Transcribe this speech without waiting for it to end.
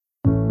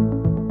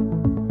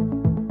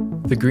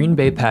The Green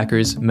Bay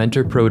Packers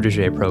Mentor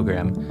Protege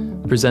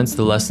program presents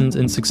the Lessons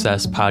in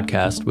Success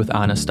podcast with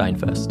Anna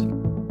Steinfest.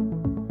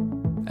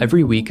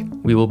 Every week,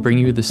 we will bring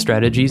you the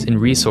strategies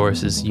and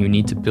resources you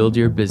need to build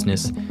your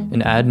business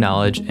and add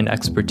knowledge and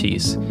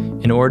expertise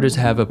in order to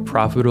have a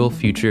profitable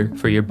future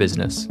for your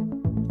business.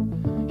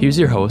 Here's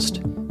your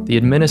host, the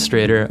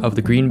administrator of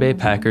the Green Bay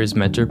Packers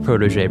Mentor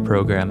Protege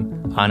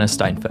program, Anna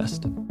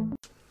Steinfest.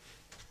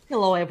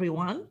 Hello,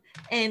 everyone,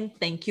 and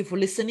thank you for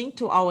listening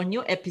to our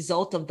new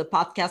episode of the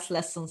podcast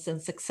Lessons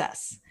in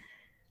Success.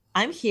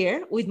 I'm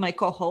here with my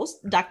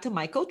co-host, Dr.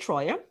 Michael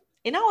Troyer,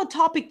 and our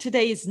topic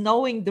today is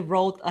knowing the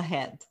road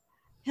ahead.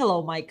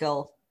 Hello,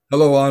 Michael.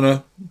 Hello,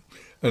 Anna,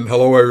 and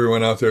hello,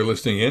 everyone out there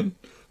listening in.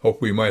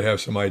 Hope we might have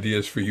some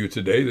ideas for you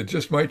today that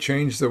just might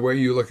change the way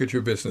you look at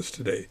your business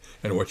today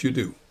and what you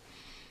do.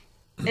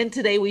 And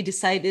today we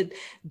decided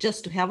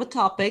just to have a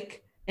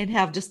topic and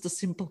have just a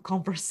simple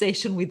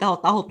conversation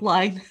without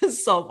outline.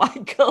 So,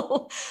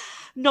 Michael,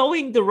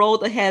 knowing the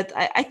road ahead,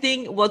 I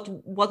think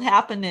what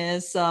happened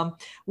is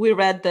we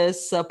read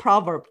this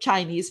proverb,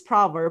 Chinese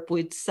proverb,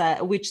 which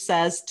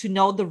says to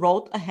know the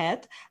road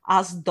ahead,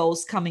 ask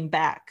those coming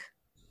back.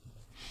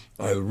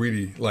 I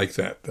really like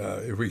that.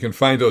 If we can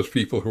find those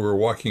people who are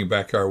walking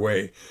back our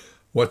way,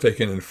 what they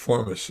can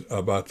inform us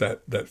about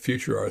that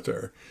future out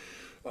there.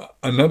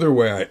 Another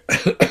way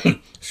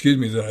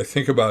that I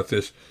think about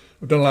this,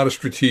 I've done a lot of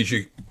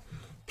strategic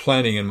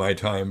planning in my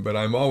time, but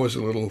I'm always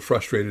a little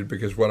frustrated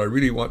because what I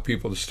really want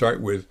people to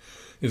start with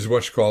is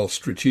what's called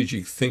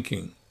strategic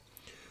thinking.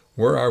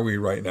 Where are we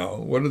right now?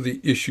 What are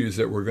the issues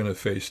that we're going to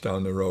face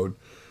down the road?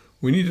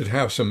 We need to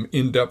have some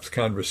in-depth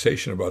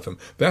conversation about them.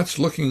 That's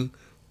looking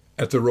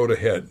at the road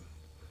ahead.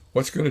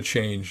 What's going to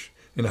change,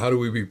 and how do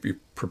we be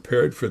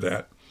prepared for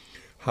that?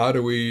 How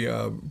do we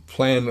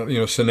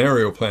plan?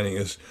 Scenario planning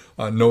is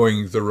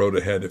knowing the road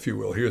ahead, if you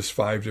will. Here's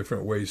 5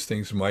 different ways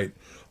things might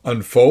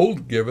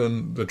unfold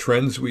given the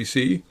trends we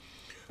see.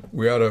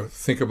 We ought to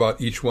think about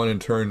each one in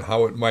turn,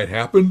 how it might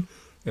happen,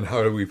 and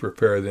how do we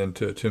prepare then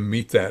to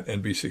meet that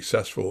and be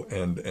successful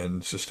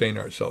and sustain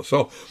ourselves.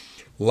 So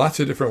lots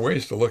of different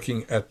ways to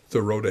looking at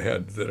the road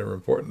ahead that are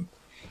important.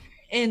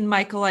 And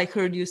Michael, I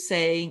heard you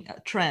saying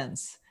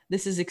trends.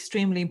 This is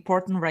extremely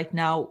important right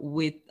now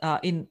with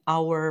in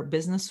our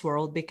business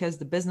world because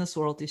the business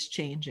world is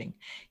changing.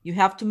 You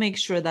have to make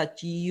sure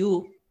that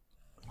you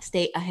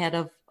stay ahead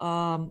of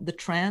the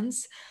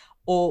trends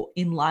or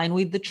in line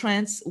with the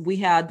trends. We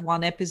had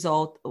one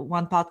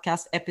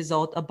podcast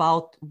episode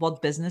about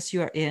what business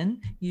you're in.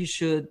 You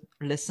should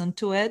listen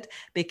to it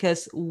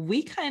because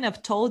we kind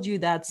of told you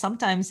that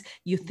sometimes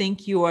you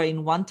think you are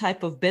in one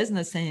type of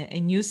business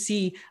and you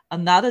see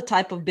another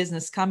type of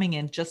business coming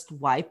and just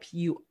wipe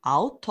you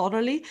out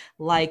totally.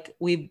 Like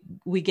we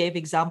gave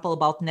example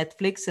about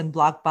Netflix and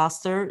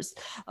Blockbusters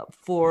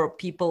for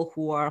people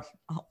who are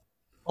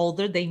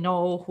older, they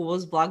know who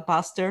was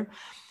Blockbuster.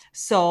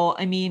 So,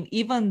 I mean,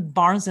 even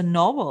Barnes and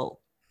Noble,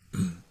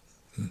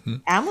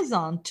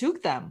 Amazon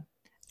took them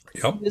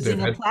using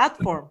a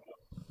platform.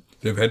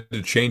 They've had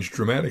to change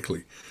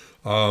dramatically.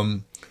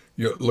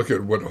 You look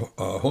at what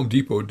Home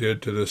Depot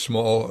did to the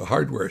small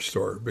hardware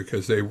store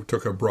because they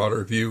took a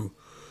broader view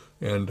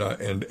and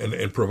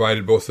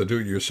provided both the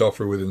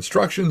do-it-yourselfer with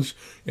instructions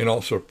and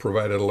also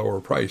provided a lower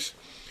price.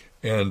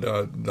 And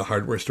the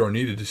hardware store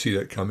needed to see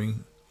that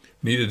coming,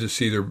 needed to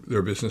see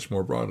their business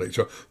more broadly.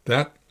 So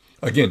that,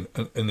 again,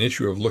 an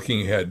issue of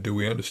looking ahead. Do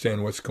we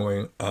understand what's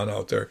going on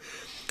out there?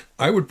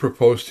 I would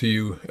propose to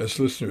you as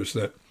listeners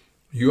that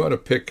you ought to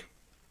pick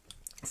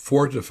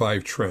 4 to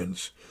 5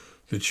 trends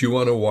that you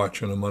want to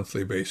watch on a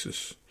monthly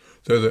basis.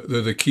 They're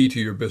the key to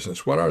your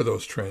business. What are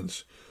those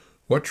trends?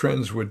 What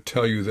trends would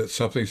tell you that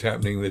something's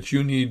happening that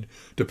you need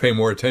to pay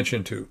more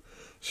attention to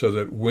so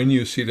that when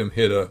you see them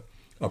hit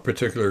a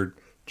particular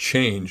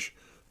change,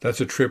 that's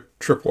a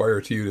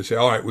tripwire to you to say,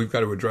 all right, we've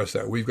got to address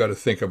that. We've got to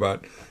think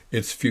about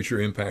its future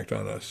impact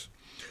on us.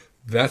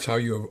 That's how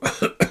you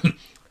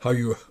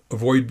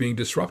avoid being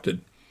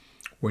disrupted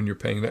when you're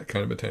paying that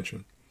kind of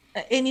attention.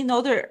 And in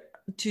order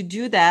to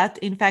do that,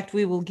 in fact,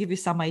 we will give you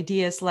some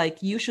ideas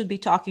like you should be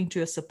talking to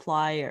your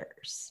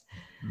suppliers.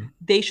 Mm-hmm.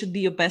 They should be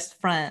your best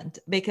friend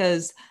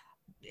because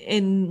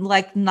in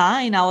like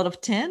 9 out of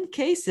 10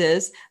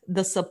 cases,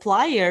 the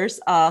suppliers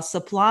are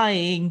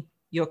supplying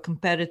your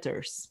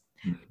competitors.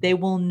 They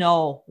will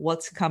know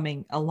what's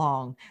coming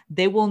along.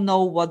 They will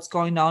know what's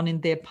going on in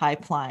their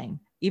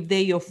pipeline. If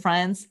they're your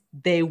friends,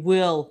 they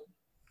will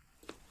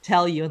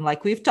tell you. And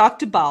like we've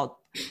talked about,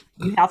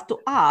 you have to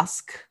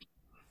ask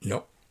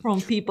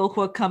from people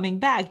who are coming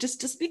back.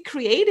 Just be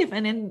creative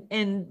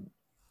and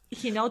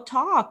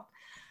talk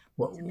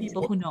to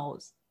people who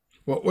knows.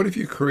 Well, what if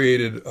you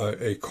created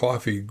a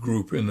coffee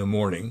group in the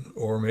morning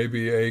or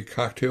maybe a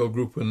cocktail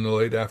group in the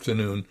late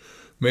afternoon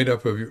made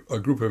up of a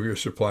group of your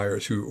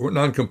suppliers who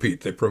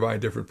non-compete. They provide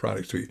different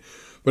products to you.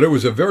 But it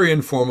was a very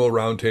informal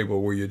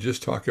roundtable where you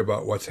just talk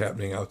about what's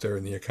happening out there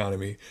in the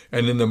economy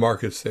and in the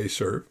markets they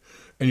serve.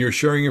 And you're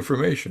sharing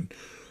information.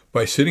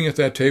 By sitting at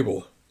that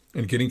table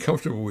and getting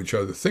comfortable with each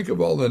other, think of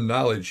all the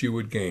knowledge you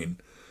would gain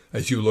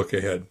as you look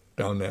ahead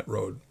down that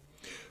road.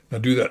 Now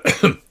do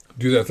that,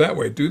 do that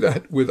way. Do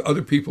that with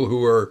other people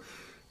who are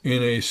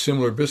in a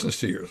similar business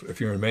to yours.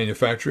 If you're in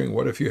manufacturing,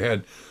 what if you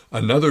had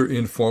another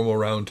informal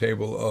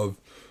roundtable of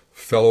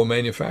fellow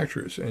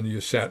manufacturers and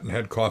you sat and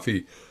had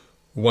coffee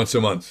once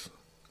a month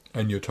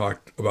and you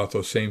talked about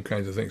those same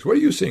kinds of things? What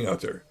are you seeing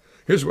out there?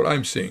 Here's what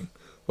I'm seeing.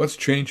 What's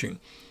changing?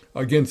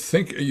 Again,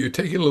 think you're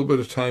taking a little bit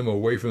of time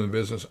away from the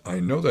business.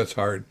 I know that's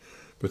hard,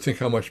 but think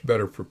how much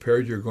better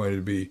prepared you're going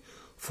to be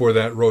for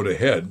that road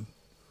ahead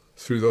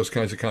through those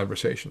kinds of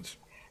conversations.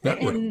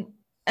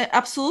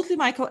 Absolutely,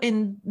 Michael.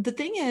 And the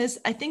thing is,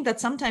 I think that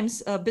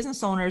sometimes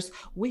business owners,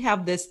 we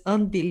have this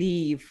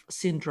unbelief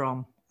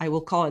syndrome. I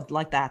will call it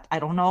like that. I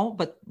don't know,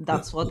 but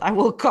that's what I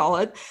will call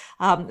it.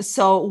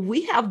 So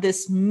we have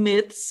these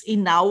myths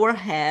in our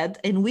head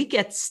and we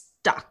get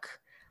stuck.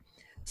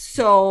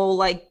 So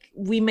like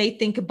we may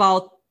think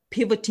about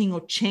pivoting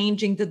or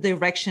changing the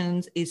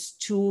directions is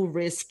too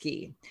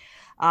risky.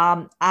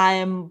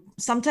 I'm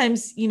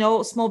sometimes,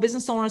 small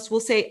business owners will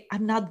say,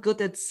 I'm not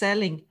good at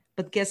selling,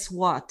 but guess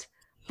what?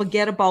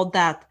 Forget about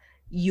that.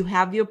 You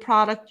have your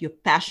product, you're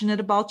passionate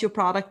about your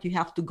product, you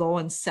have to go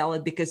and sell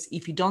it, because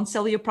if you don't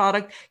sell your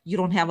product, you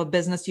don't have a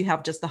business, you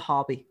have just a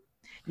hobby.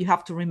 You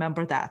have to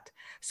remember that.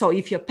 So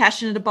if you're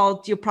passionate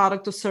about your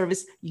product or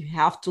service, you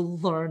have to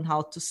learn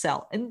how to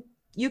sell. And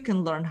you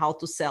can learn how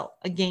to sell.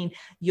 Again,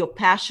 your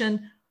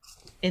passion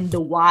and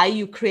the why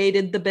you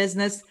created the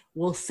business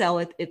will sell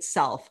it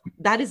itself.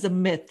 That is a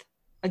myth.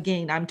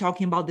 Again, I'm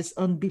talking about this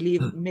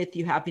unbelief myth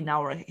you have in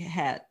our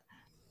head.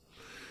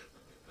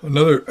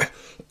 Another,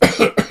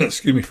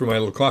 excuse me for my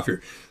little cough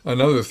here.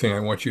 Another thing I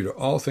want you to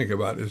all think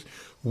about is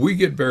we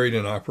get buried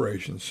in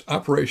operations.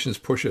 Operations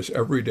push us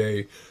every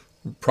day.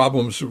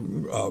 Problems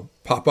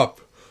pop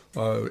up.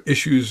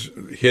 Issues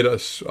hit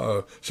us.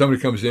 Somebody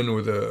comes in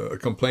with a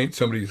complaint.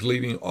 Somebody's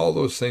leaving. All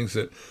those things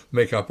that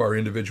make up our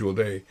individual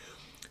day.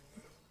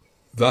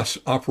 Thus,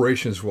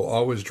 operations will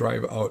always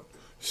drive out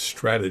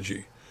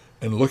strategy.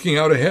 And looking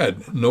out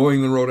ahead,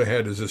 knowing the road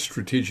ahead is a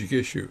strategic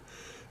issue.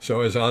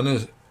 So as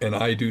Anna and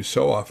I do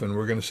so often,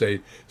 we're going to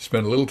say,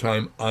 spend a little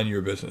time on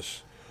your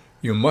business.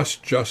 You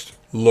must just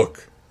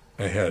look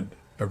ahead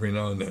every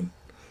now and then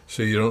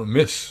so you don't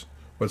miss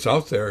what's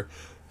out there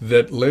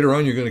that later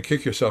on you're going to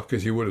kick yourself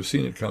because you would have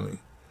seen it coming.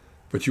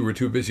 But you were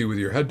too busy with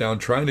your head down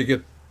trying to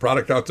get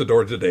product out the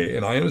door today.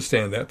 And I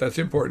understand that. That's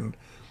important.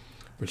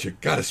 But you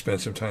got to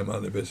spend some time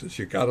on the business.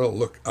 You got to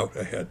look out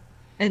ahead.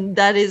 And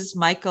that is,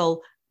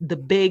 Michael, the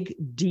big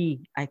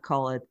D, I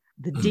call it.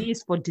 The D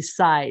is for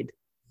decide.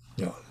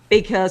 Yeah.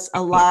 Because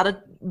a lot of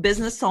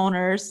business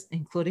owners,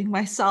 including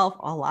myself,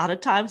 a lot of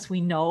times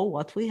we know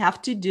what we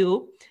have to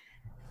do,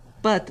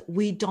 but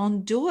we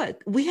don't do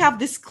it. We have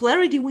this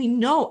clarity. We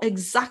know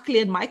exactly.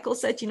 And Michael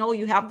said,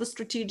 you have the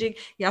strategic,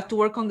 you have to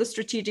work on the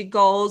strategic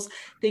goals,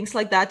 things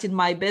like that. In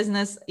my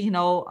business,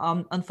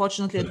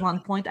 unfortunately, at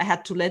one point I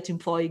had to let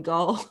employee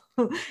go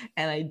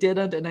and I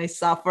didn't, and I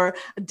suffer.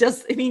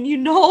 You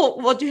know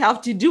what you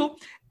have to do.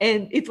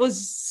 And it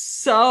was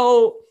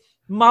so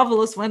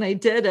marvelous when I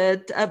did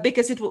it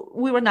because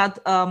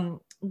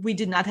we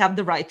did not have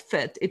the right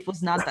fit. It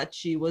was not that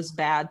she was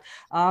bad.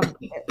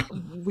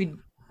 The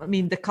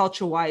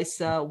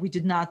culture-wise, we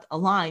did not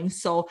align.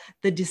 So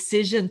the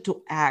decision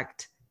to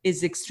act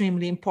is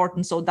extremely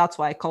important. So that's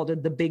why I called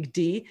it the big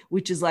D,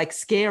 which is like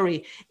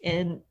scary.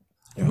 And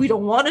we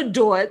don't want to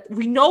do it.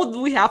 We know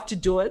we have to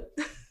do it.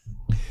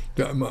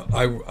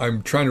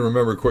 I'm trying to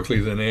remember quickly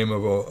the name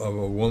of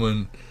a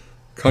woman,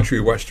 country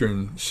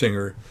western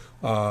singer.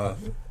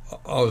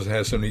 Always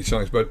has some neat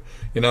songs, but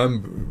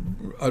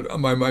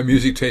my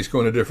music taste go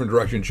in a different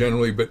direction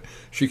generally. But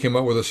she came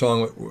up with a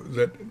song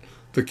that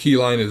the key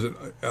line is,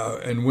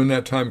 and when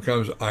that time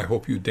comes, I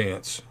hope you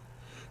dance.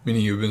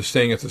 Meaning you've been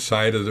staying at the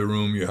side of the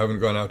room, you haven't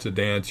gone out to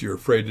dance, you're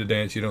afraid to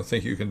dance, you don't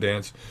think you can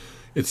dance.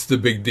 It's the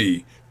big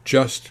D.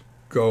 Just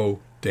go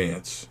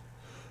dance.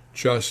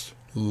 Just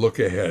look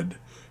ahead.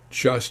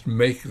 Just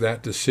make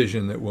that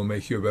decision that will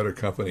make you a better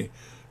company.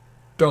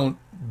 Don't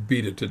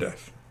beat it to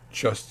death.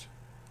 Just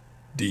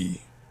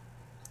D.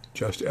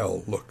 Just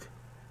L. Look.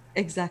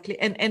 Exactly.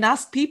 And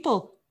ask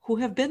people who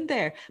have been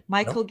there.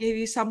 Michael gave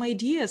you some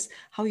ideas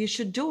how you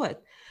should do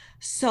it.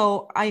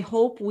 So I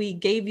hope we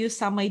gave you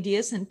some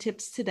ideas and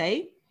tips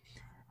today.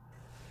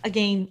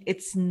 Again,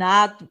 it's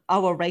not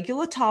our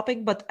regular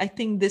topic, but I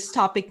think this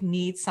topic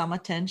needs some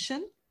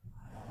attention.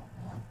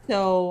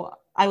 So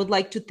I would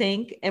like to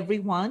thank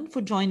everyone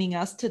for joining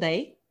us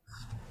today.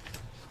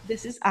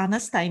 This is Anna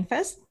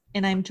Steinfest,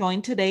 and I'm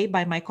joined today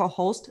by my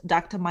co-host,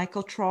 Dr.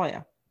 Michael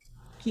Troyer.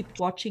 Keep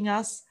watching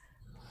us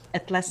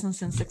at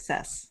Lessons in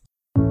Success.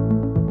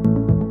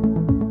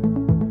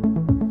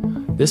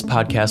 This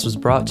podcast was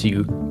brought to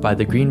you by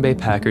the Green Bay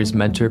Packers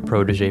Mentor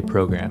Protege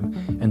Program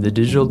and the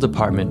Digital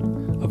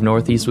Department of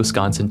Northeast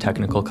Wisconsin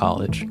Technical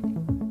College.